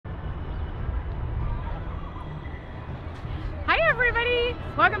everybody!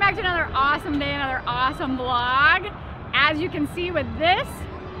 Welcome back to another awesome day, another awesome vlog. As you can see with this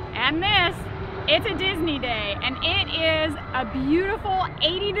and this, it's a Disney day, and it is a beautiful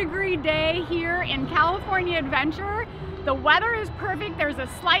 80-degree day here in California Adventure. The weather is perfect. There's a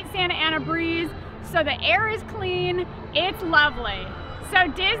slight Santa Ana breeze, so the air is clean. It's lovely.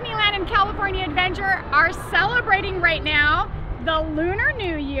 So Disneyland and California Adventure are celebrating right now the Lunar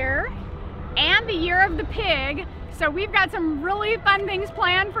New Year and the Year of the Pig. So we've got some really fun things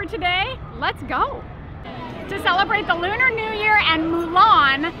planned for today. Let's go. To celebrate the Lunar New Year and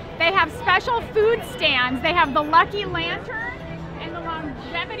Mulan, they have special food stands. They have the Lucky Lantern and the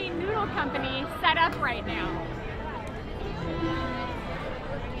Longevity Noodle Company set up right now.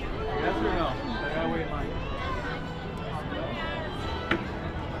 Yes or no? I gotta wait in line.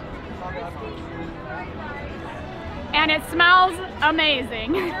 And it smells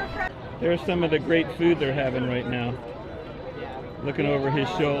amazing. There's some of the great food they're having right now. Looking over his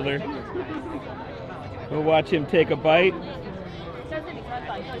shoulder. We'll watch him take a bite.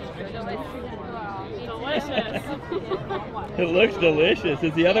 Delicious. It looks delicious.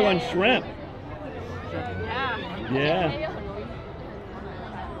 Is the other one shrimp? Yeah. Yeah.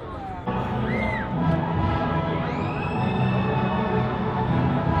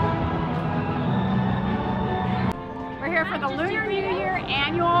 We're here for the Lunar New Year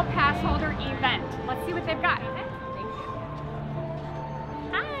annual Passholder event. Let's see what they've got.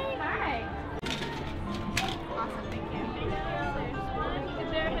 Hi. Hi. Awesome, thank you.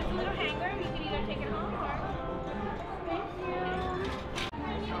 There's a little hanger. You can either take it home or... Thank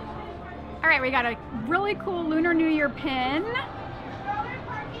you. All right, we got a really cool Lunar New Year pin.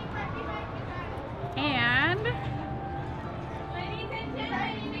 And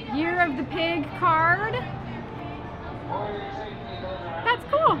Year of the Pig card. That's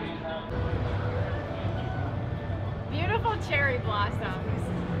cool. Beautiful cherry blossoms.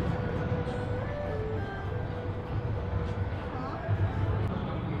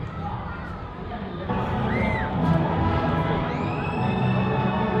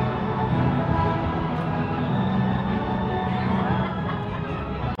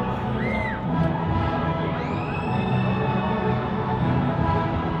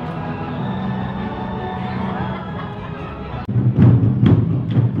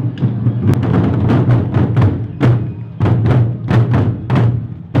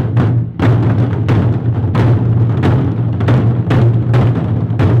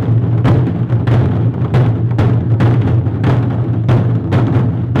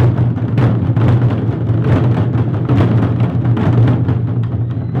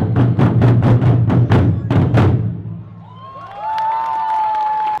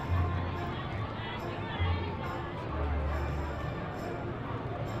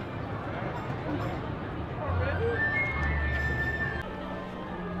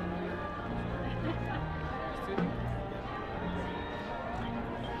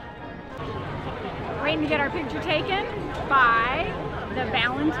 Waiting to get our picture taken by the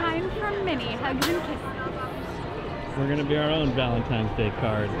Valentine from Minnie. Hugs and kisses. We're gonna be our own Valentine's Day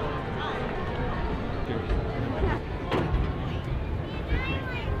card.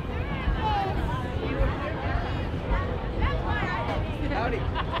 Howdy.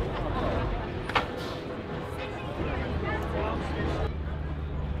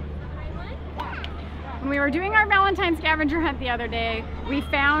 When we were doing our Valentine scavenger hunt the other day, we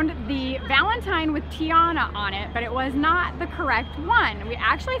found the Valentine with Tiana on it, but it was not the correct one. We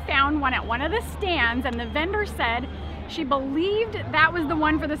actually found one at one of the stands, and the vendor said she believed that was the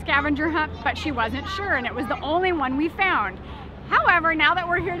one for the scavenger hunt, but she wasn't sure, and it was the only one we found. However, now that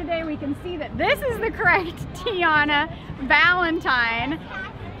we're here today, we can see that this is the correct Tiana Valentine.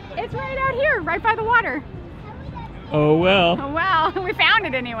 It's right out here, right by the water. Oh well. Oh well, we found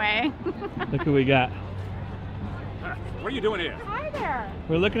it anyway. Look who we got. What are you doing here? Hi there.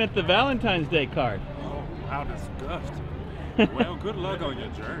 We're looking at the Valentine's Day card. Oh, how disgusting. Well, good luck on your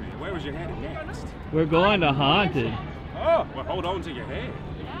journey. Where was you headed next? We're going to Haunted. Oh, well, hold on to your head.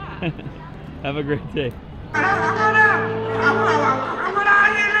 Yeah. Have a great day.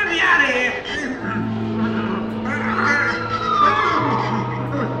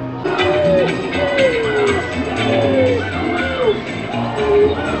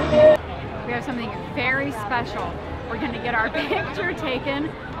 We have something very special. We're going to get our picture taken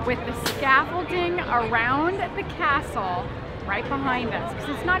with the scaffolding around the castle right behind us, because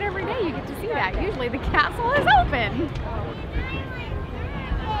it's not every day you get to see that. Usually the castle is open.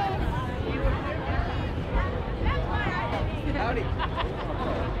 Howdy.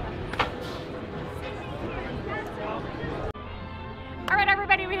 All right,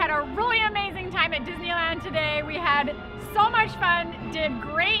 everybody, we had a really amazing time time at Disneyland today. We had so much fun, did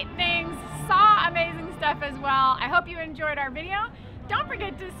great things, saw amazing stuff as well. I hope you enjoyed our video. Don't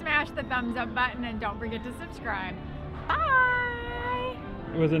forget to smash the thumbs up button and don't forget to subscribe. Bye!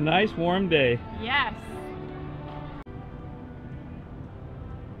 It was a nice warm day. Yes.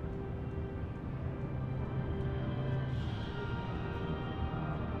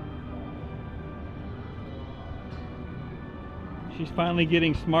 She's finally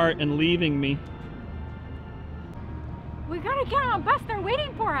getting smart and leaving me. We gotta get on a bus, they're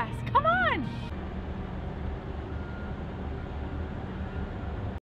waiting for us. Come on!